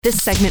This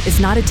segment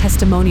is not a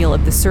testimonial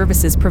of the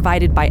services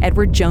provided by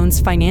Edward Jones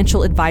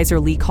financial advisor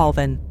Lee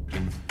Colvin.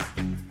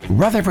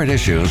 Rutherford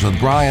Issues with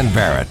Brian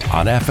Barrett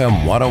on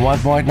FM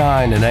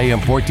 101.9 and AM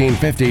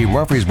 1450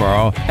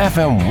 Murfreesboro,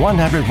 FM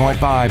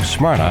 100.5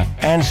 Smyrna,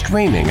 and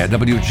streaming at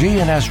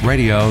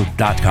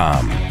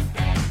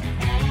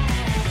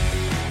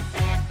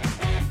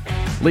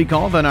WGNSradio.com. Lee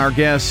Colvin, our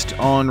guest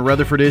on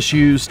Rutherford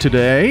Issues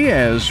today,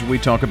 as we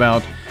talk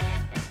about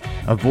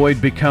avoid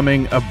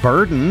becoming a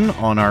burden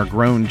on our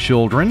grown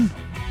children.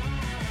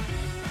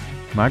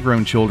 My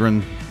grown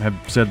children have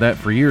said that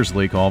for years,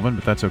 Lee Colvin,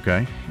 but that's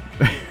okay.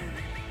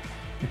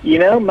 You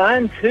know,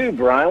 mine too,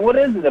 Brian. What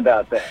is it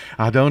about that?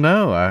 I don't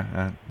know.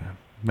 I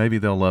maybe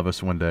they'll love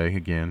us one day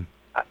again.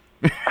 I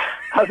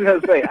was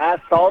going to say, I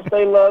thought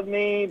they loved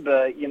me,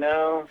 but, you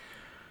know,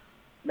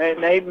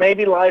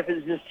 maybe life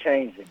is just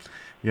changing.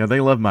 Yeah,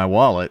 they love my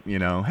wallet, you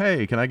know.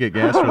 Hey, can I get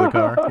gas for the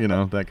car? You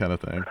know, that kind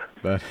of thing.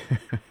 But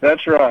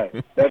That's right.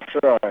 That's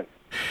right.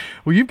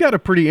 Well, you've got a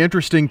pretty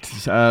interesting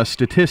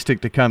statistic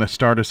to kind of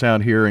start us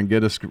out here and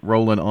get us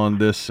rolling on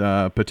this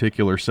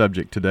particular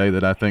subject today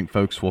that I think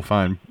folks will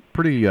find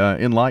pretty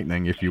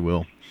enlightening, if you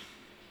will.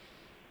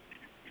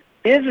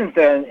 Isn't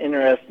that an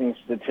interesting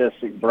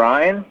statistic,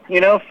 Brian?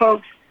 You know,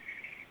 folks,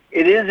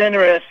 it is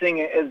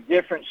interesting as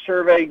different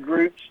survey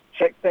groups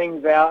check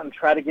things out and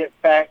try to get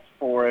facts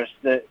for us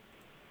that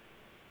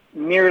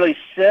nearly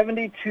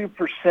 72%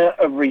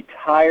 of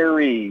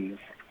retirees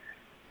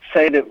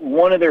say that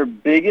one of their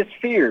biggest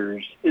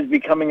fears is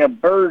becoming a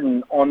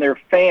burden on their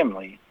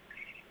family.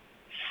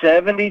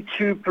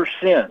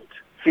 72%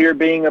 fear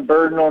being a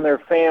burden on their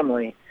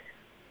family.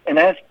 And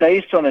that's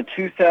based on a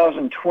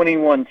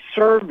 2021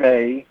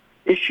 survey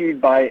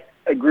issued by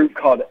a group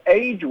called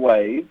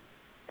AgeWave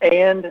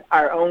and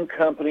our own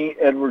company,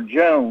 Edward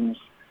Jones.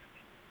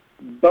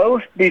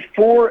 Both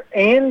before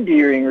and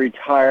during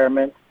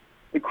retirement,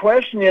 the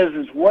question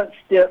is what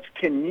steps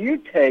can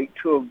you take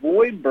to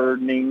avoid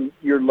burdening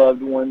your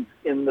loved ones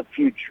in the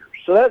future?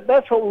 So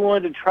that's what we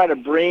wanted to try to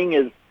bring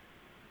is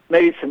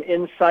maybe some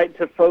insight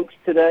to folks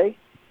today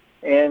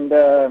and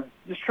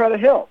just try to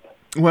help.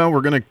 Well,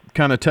 we're going to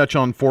kind of touch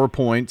on 4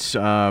 points: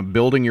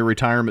 building your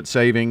retirement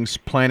savings,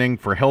 planning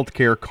for health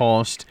care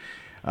costs,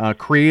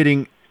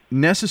 creating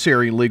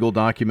necessary legal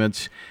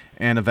documents,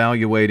 and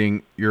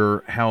evaluating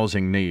your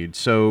housing needs.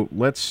 So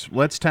let's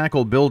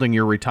tackle building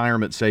your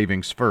retirement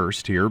savings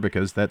first here,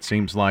 because that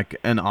seems like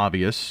an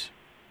obvious.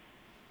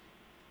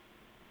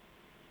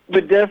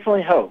 But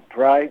definitely hope,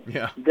 right?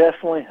 Yeah.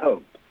 Definitely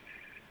hope.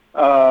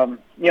 You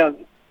know,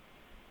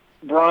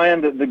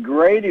 Brian, the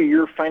greater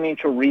your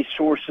financial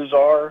resources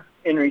are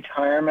in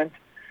retirement,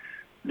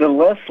 the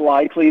less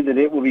likely that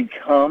it will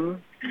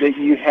become that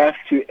you have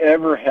to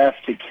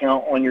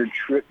count on your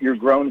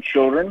grown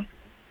children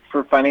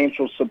for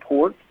financial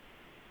support.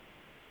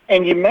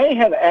 And you may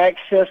have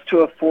access to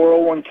a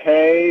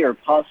 401k or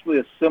possibly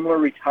a similar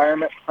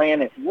retirement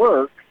plan at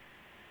work.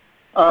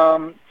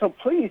 So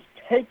please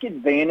take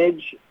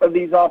advantage of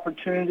these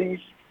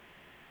opportunities.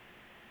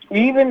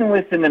 Even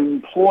with an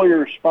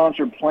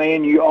employer-sponsored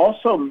plan, you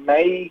also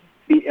may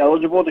be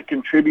eligible to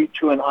contribute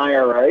to an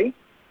IRA.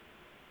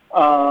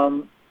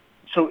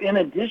 So in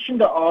addition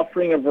to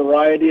offering a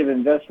variety of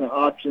investment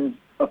options,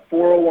 a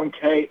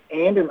 401k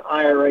and an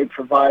IRA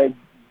provide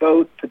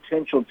both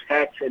potential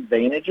tax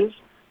advantages.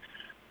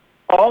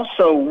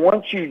 Also,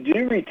 once you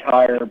do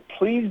retire,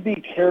 please be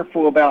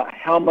careful about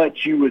how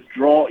much you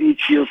withdraw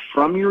each year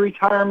from your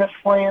retirement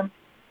plan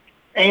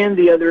and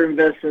the other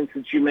investments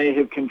that you may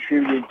have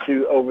contributed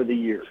to over the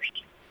years.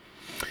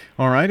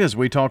 All right, as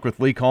we talk with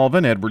Lee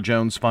Colvin, Edward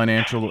Jones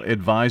financial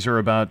advisor,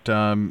 about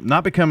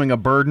not becoming a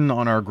burden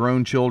on our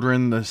grown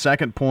children. The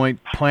second point,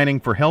 planning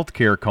for health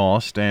care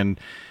costs, and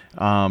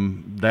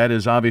that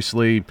is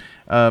obviously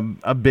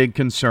a big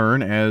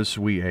concern as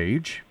we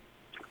age.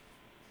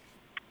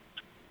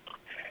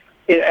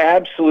 It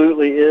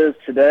absolutely is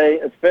today,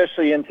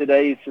 especially in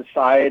today's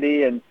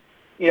society. And,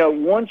 you know,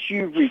 once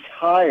you've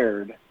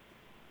retired,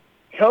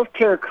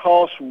 healthcare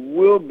costs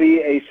will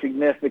be a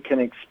significant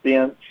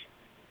expense.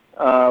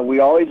 We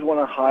always want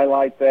to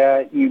highlight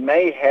that. You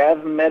may have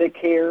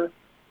Medicare,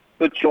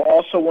 but you'll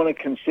also want to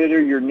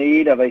consider your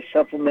need of a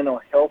supplemental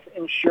health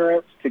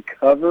insurance to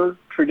cover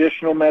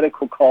traditional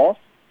medical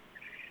costs.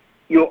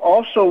 You'll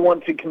also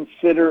want to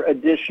consider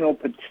additional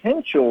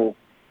potential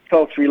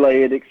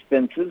health-related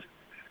expenses,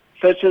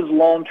 such as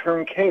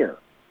long-term care.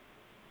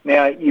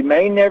 Now, you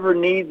may never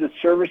need the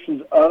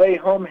services of a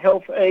home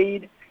health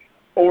aide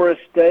or a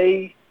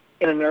stay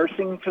in a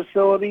nursing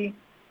facility,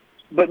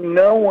 but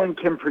no one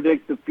can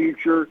predict the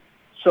future,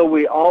 so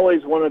we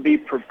always want to be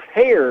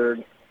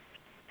prepared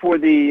for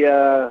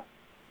the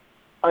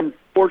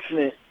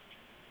unfortunate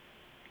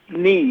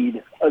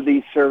need of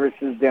these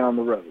services down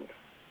the road.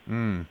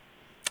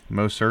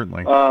 Most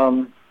certainly.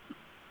 Now,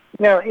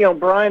 you know,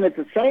 Brian, at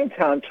the same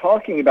time,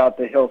 talking about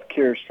the health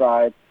care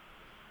side,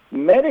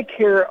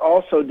 Medicare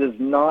also does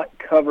not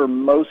cover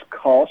most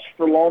costs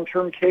for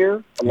long-term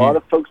care. A lot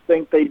of folks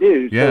think they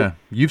do. Yeah, so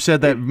you've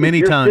said that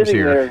many times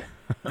here.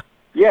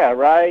 Yeah,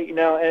 right.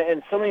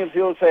 And so many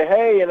people say,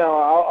 hey,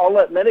 I'll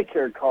let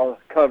Medicare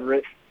cover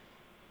it.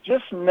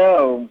 Just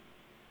know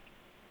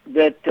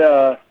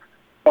that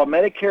while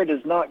Medicare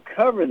does not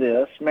cover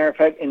this, matter of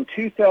fact, in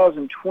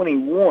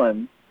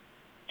 2021,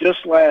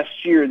 just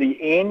last year,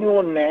 the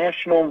annual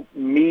national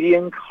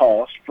median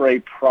cost for a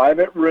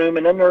private room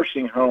in a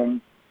nursing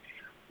home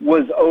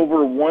was over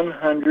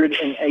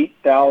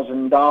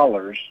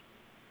 $108,000,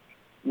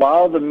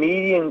 while the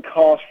median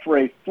cost for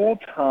a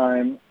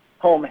full-time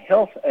home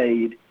health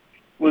aide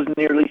was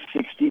nearly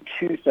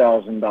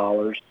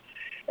 $62,000.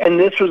 And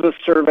this was a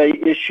survey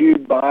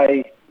issued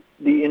by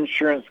the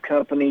insurance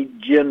company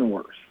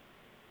Genworth.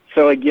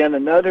 So again,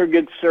 another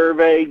good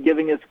survey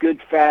giving us good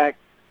facts,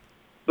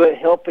 but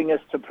helping us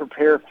to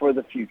prepare for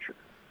the future.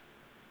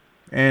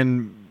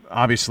 And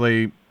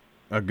obviously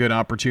a good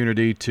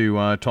opportunity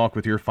to talk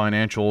with your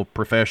financial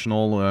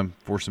professional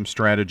for some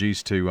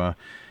strategies to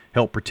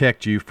help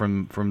protect you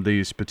from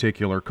these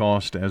particular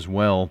costs as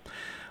well.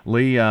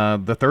 Lee,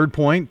 the third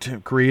point,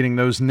 creating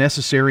those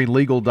necessary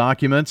legal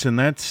documents, and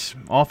that's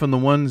often the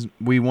ones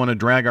we want to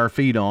drag our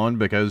feet on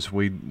because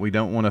we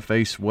don't want to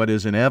face what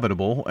is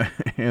inevitable.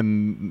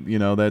 And,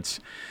 that's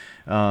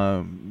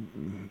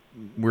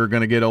we're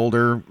going to get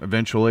older.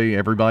 Eventually,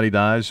 everybody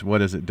dies.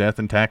 What is it? Death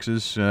and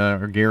taxes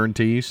are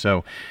guarantees.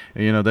 So,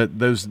 that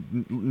those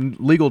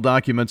legal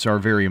documents are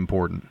very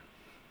important.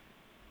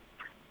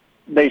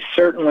 They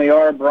certainly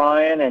are,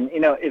 Brian. And,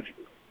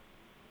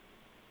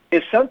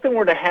 if something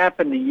were to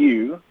happen to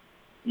you,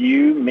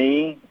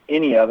 me,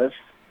 any of us,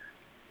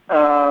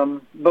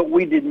 but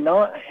we did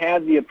not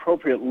have the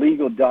appropriate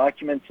legal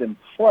documents in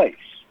place,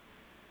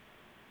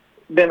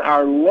 then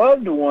our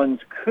loved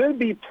ones could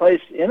be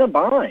placed in a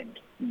bind,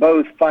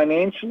 both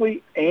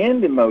financially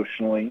and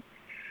emotionally.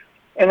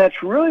 And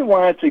that's really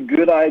why it's a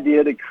good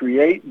idea to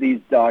create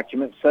these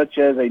documents, such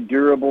as a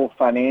durable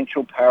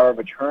financial power of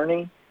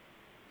attorney,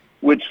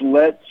 which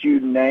lets you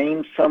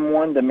name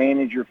someone to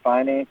manage your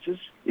finances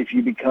if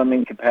you become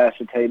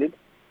incapacitated.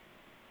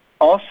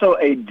 Also,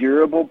 a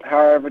durable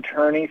power of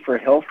attorney for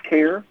health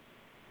care,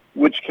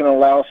 which can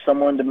allow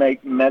someone to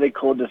make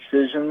medical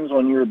decisions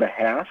on your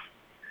behalf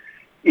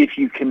if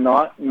you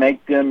cannot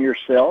make them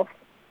yourself.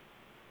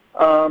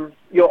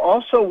 You'll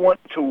also want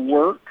to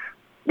work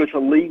with a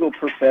legal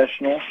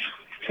professional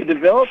to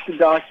develop the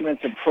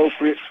documents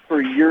appropriate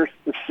for your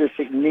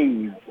specific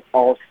needs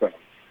also.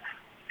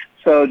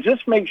 So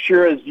just make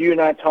sure, as you and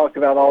I talk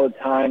about all the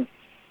time,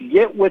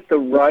 get with the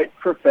right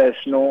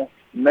professional,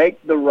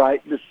 make the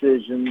right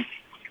decisions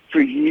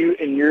for you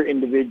and your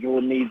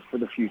individual needs for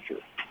the future.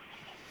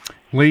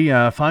 Lee,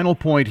 final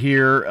point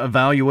here,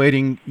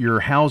 evaluating your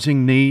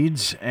housing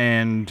needs,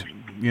 and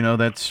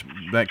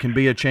that can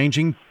be a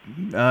changing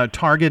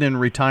target in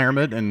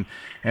retirement and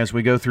as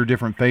we go through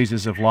different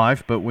phases of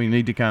life, but we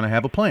need to kind of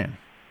have a plan.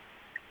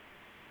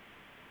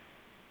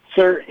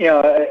 Sir,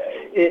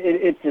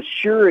 it's a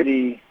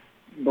surety,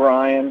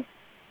 Brian,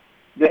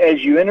 that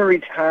as you enter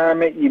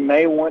retirement, you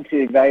may want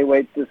to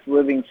evaluate this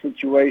living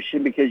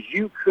situation because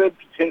you could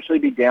potentially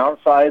be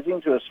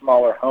downsizing to a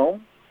smaller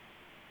home.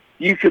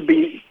 You could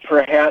be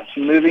perhaps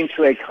moving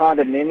to a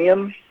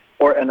condominium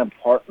or an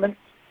apartment.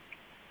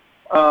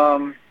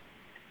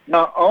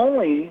 Not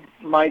only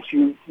might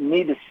you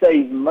need to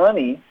save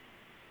money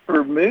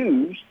for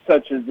moves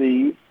such as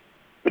these,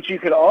 but you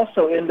could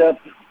also end up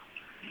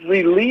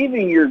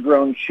relieving your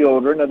grown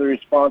children of the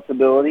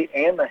responsibility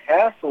and the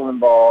hassle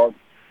involved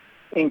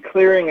in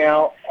clearing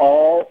out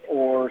all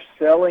or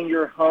selling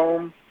your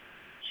home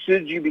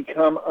should you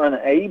become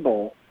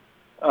unable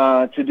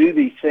to do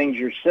these things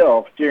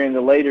yourself during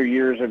the later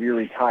years of your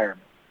retirement.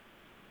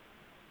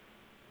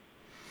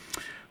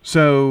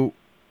 So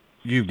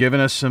you've given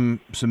us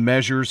some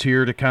measures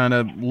here to kind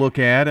of look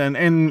at,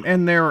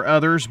 and there are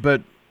others,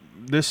 but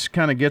this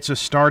kind of gets us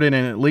started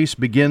and at least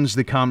begins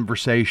the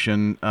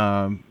conversation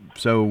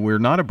so we're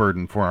not a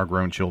burden for our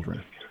grown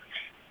children.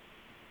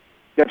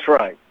 That's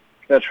right.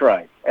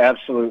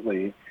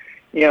 Absolutely.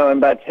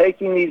 And by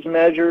taking these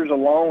measures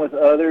along with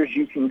others,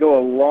 you can go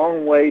a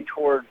long way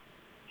toward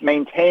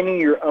maintaining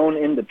your own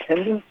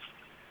independence,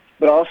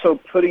 but also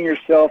putting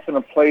yourself in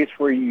a place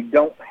where you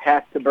don't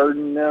have to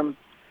burden them,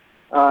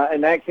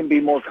 and that can be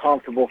more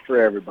comfortable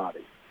for everybody.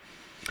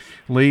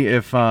 Lee,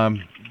 if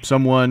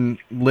someone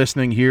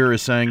listening here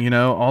is saying,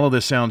 all of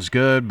this sounds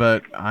good,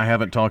 but I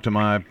haven't talked to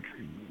my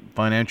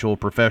financial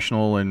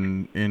professional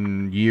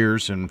in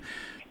years and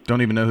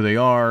don't even know who they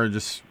are,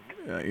 just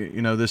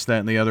this, that,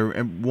 and the other,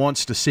 and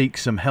wants to seek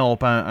some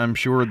help, I'm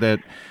sure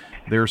that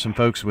there are some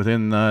folks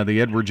within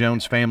the Edward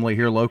Jones family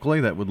here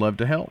locally that would love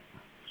to help.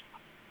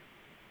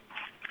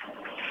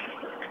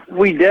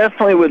 We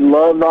definitely would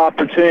love the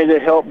opportunity to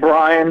help,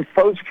 Brian.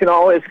 Folks can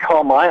always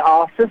call my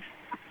office.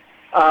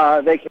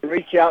 They can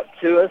reach out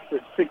to us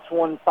at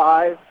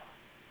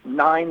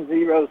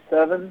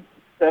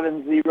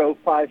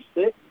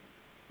 615-907-7056.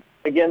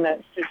 Again,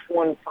 that's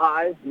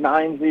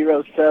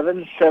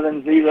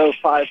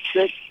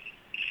 615-907-7056.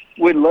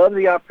 We'd love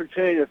the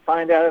opportunity to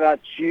find out about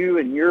you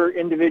and your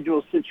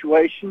individual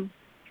situation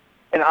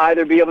and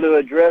either be able to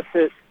address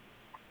it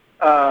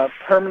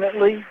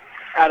permanently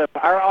out of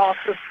our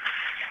office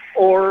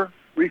or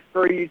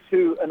refer you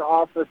to an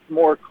office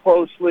more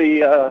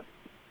closely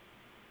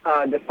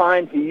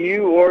defined to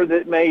you, or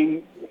that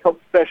may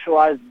help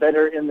specialize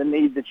better in the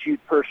need that you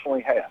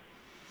personally have.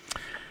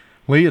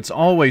 Lee, it's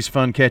always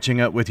fun catching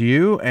up with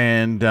you,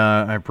 and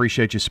I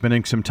appreciate you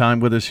spending some time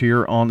with us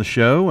here on the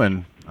show,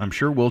 and I'm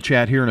sure we'll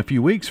chat here in a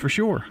few weeks for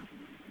sure.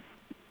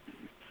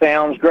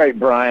 Sounds great,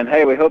 Brian.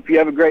 Hey, we hope you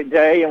have a great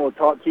day, and we'll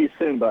talk to you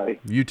soon, buddy.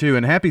 You too,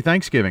 and happy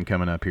Thanksgiving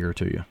coming up here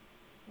to you.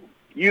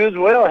 You as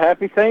well.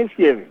 Happy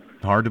Thanksgiving.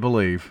 Hard to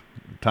believe.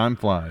 Time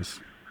flies.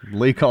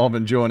 Lee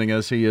Colvin joining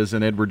us. He is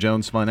an Edward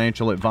Jones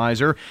financial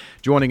advisor,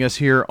 joining us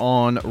here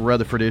on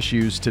Rutherford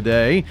Issues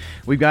today.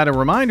 We've got a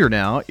reminder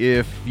now,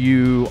 if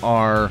you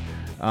are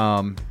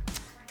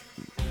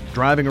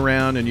driving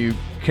around and you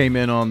came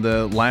in on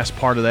the last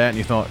part of that and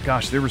you thought,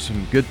 gosh, there were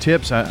some good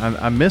tips.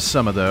 I missed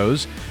some of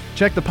those.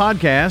 Check the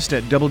podcast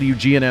at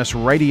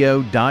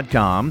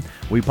WGNSradio.com.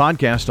 We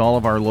podcast all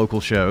of our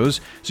local shows,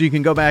 so you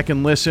can go back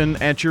and listen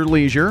at your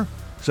leisure.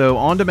 So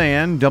on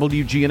demand,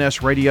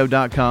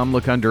 WGNSradio.com,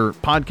 look under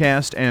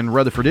podcast and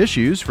Rutherford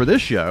Issues for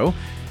this show.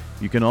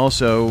 You can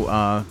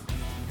also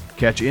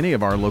catch any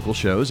of our local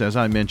shows, as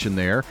I mentioned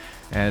there,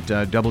 at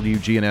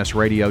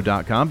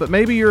WGNSradio.com. But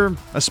maybe you're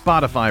a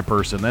Spotify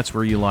person. That's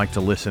where you like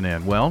to listen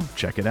in. Well,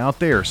 check it out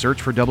there.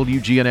 Search for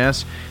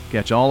WGNS.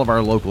 Catch all of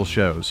our local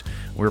shows.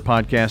 We're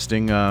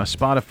podcasting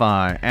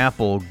Spotify,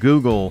 Apple,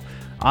 Google,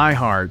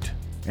 iHeart,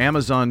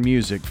 Amazon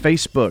Music,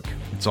 Facebook.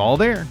 It's all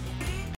there.